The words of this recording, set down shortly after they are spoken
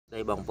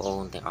đây bong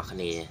bồnទាំងអស់គ្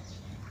នា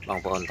បង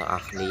ប្អូនទាំងអ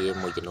ស់គ្នា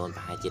មួយចំនួន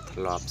ប្រហែលជាធ្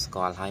លាប់ស្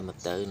គាល់ហើយមក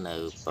ទៅនៅ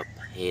ប្រ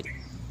ភេទ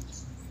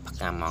ផ្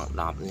កាម៉ោង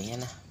10នេះ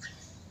ណា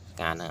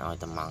ការនៅឲ្យ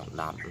តែម៉ោង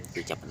10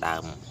គឺចាប់ដើ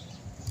ម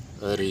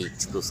រីក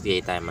ស្គុះស្គាយ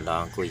តែម្ដ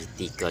ងគួរជា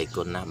ទីកយ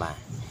គុណណាបាទ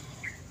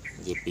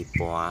និយាយពីព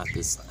ណ៌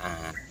គឺស្អា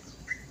ត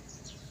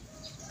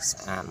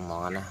ហ្ម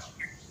ងណា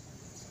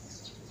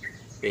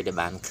ពេលដែល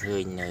បានឃើ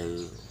ញនៅ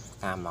ផ្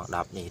កាម៉ោង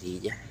10នេះរី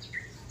ក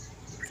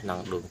ក្នុង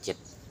ដួងចិត្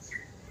ត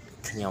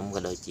ខ្ញុំក៏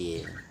ដូចជា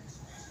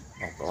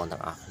បងប្អូន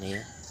ទាំងអស់គ្នា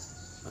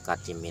ប្រកាស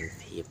ជាមាន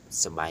ភាព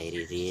សប្បាយ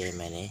រីករាយ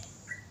មែនទេ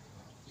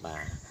បា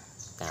ទ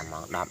ការម៉ោ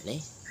ង10នេះ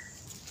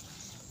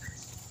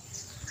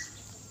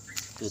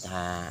គឺ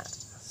ថា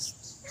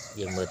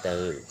យើងមើលទៅ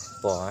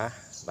ពណ៌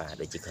បាទ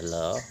ដូចជា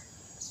color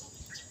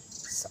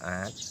ស្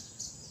អាត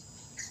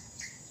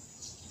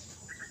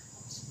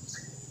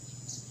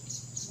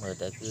មើល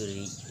ទៅគឺ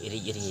រី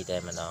ករាយតែ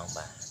ម្ដង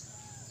បាទ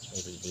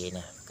រីករាយ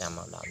ណាស់ការ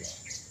ម៉ោង10នេះ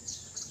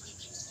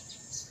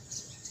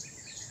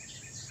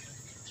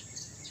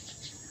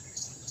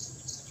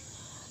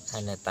ហើ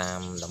យនៅតា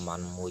មតំប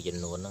ន់មួយចំ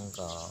នួនហ្នឹង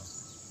ក៏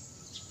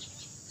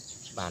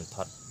បាន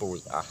ផុតពូជ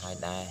អស់ហើយ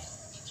ដែរ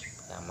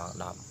តាមម៉ោង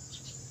10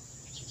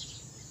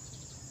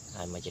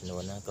ហើយមួយចំនួ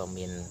នហ្នឹងក៏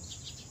មាន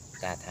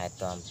ការថែ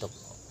ទាំទុក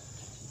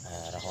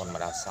រហូតមក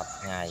ដល់សប្តាហ៍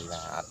ថ្ងៃ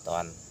បាទអត់ទា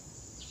ន់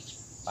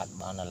បាត់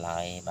បង់នៅឡើ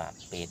យបាទ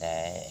ពេល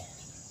ដែល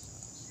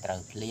ត្រូវ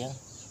ភ្លៀង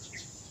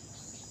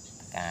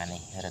ការ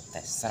នេះរឹត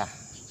តែស្រស់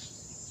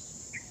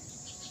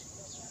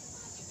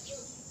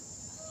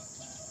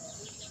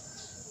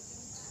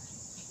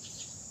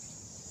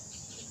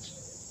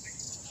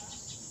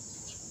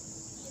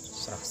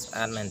ស្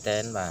អាតមែនទែ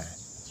នបាទ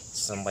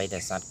សំបីតែ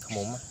សត្វឃ្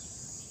មុំ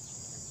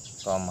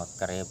ក៏មក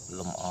ក្រេប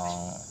លំអង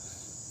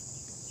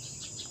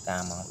កា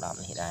រម៉ោង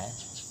10នេះដែរ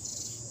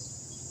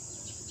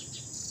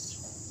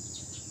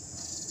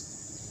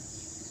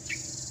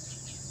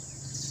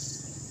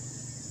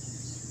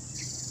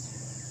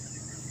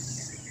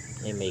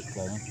នេះមេឃ្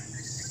មុំ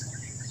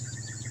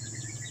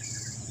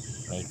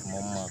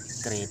មក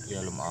ក្រេបយ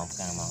កលំអងផ្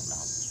កាម៉ោង10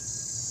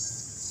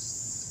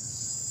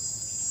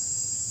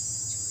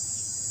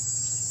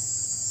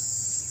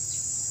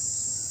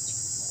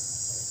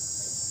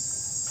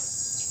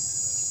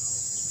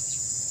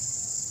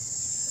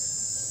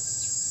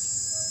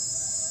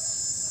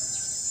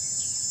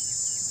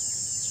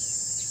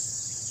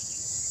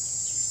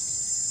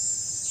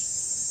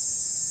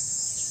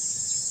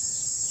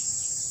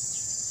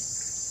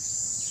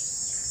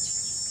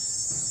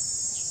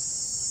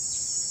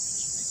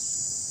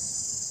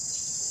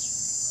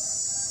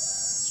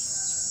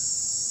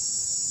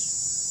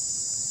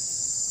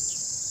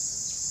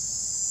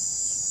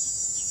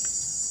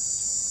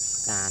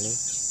ការនេះ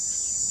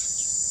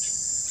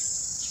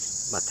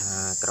បើថា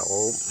ក្រ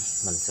អូប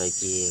មិនសូវ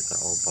ជាក្រ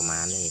អូបប្រមា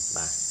ណទេ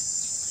បាទ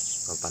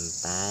ក៏ប៉ុន្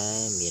តែ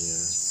មាន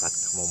សត្វ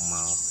ឃ្មុំម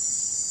ក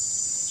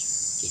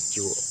ជាជ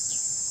ក់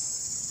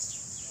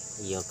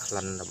យកក្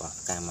លិនរបស់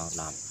ផ្កាម៉ោង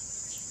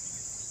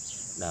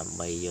10ដើម្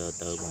បីយក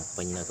ទៅបំ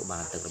ពេញនៅក្បា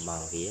លទឹករប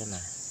ស់វា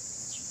ណា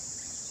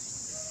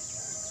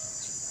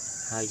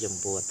ហើយចំ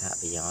ពោះអត្ថ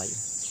ប្រយោជន៍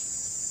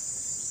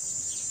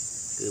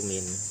គឺមា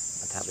ន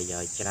អត្ថប្រយោ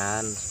ជន៍ច្រើ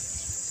ន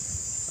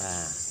បា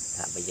ទ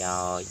អត្ថប្រយោ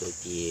ជន៍ដូច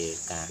ជា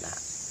ការដា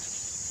ក់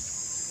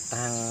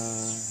តាំង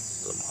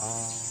លំអ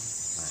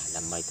បាទ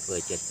ដើម្បីធ្វើ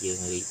ចិត្តយើង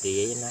រីករា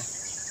យណា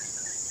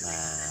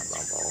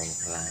បាទបងប្អូន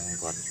ខ្លាំង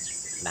គាត់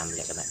ដាំល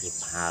ក្ខណៈជា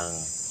ផើង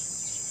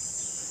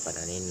ប៉ុន្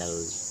តែនេះនៅ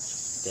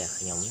ផ្ទះ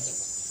ខ្ញុំ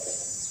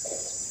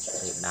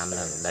គឺដាំ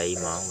នៅដី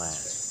ហ្មងបាទ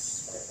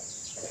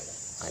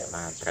ហើយ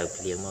បានត្រូវ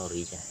ភ្លៀងមក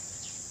រីក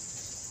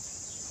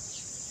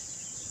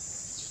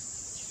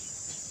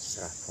ស្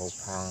រស់ផូរ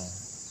ផង់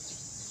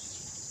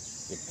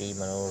ជាទី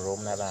មនោរ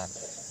ម្យណាបាទ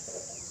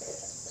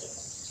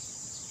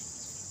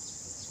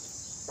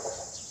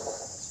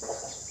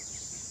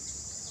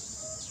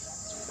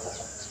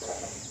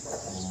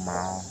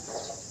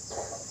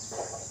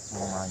ម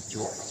កជ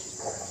ក់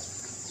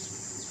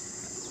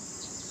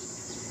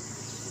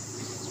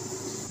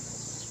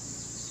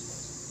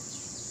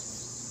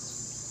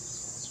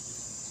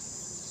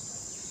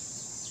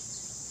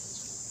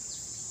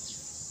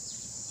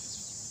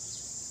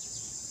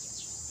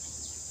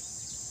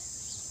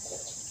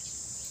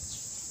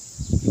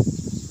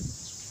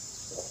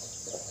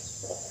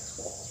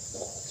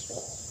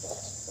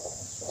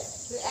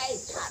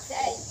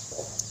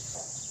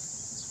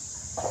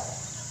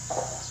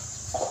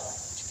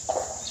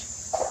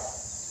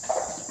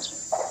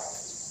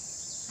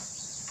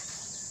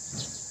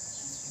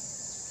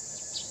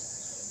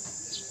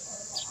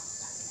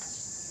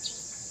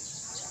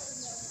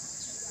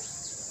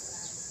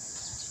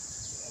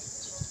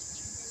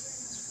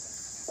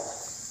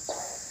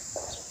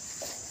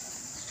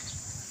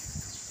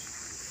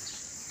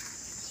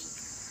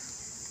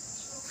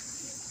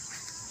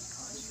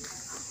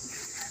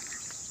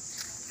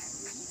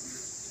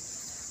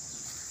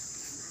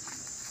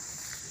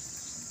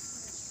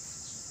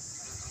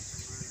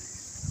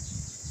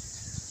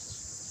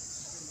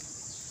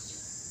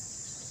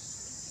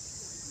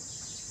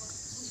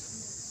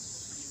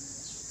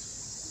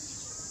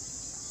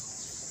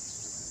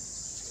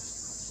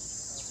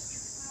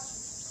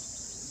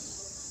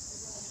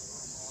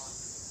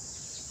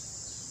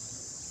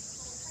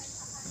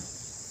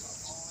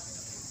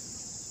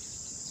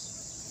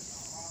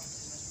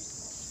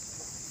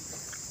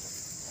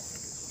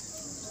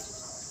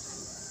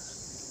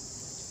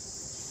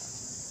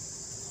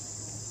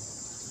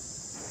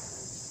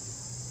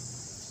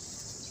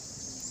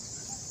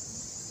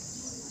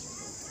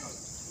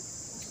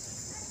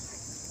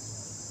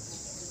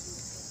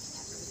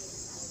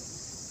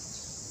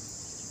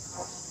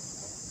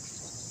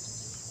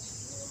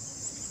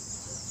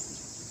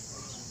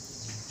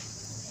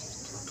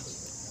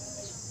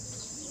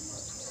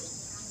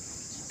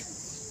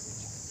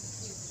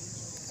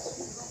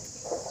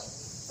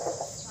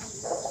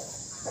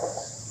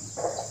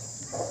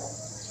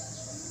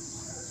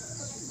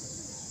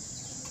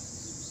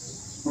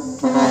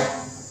 ។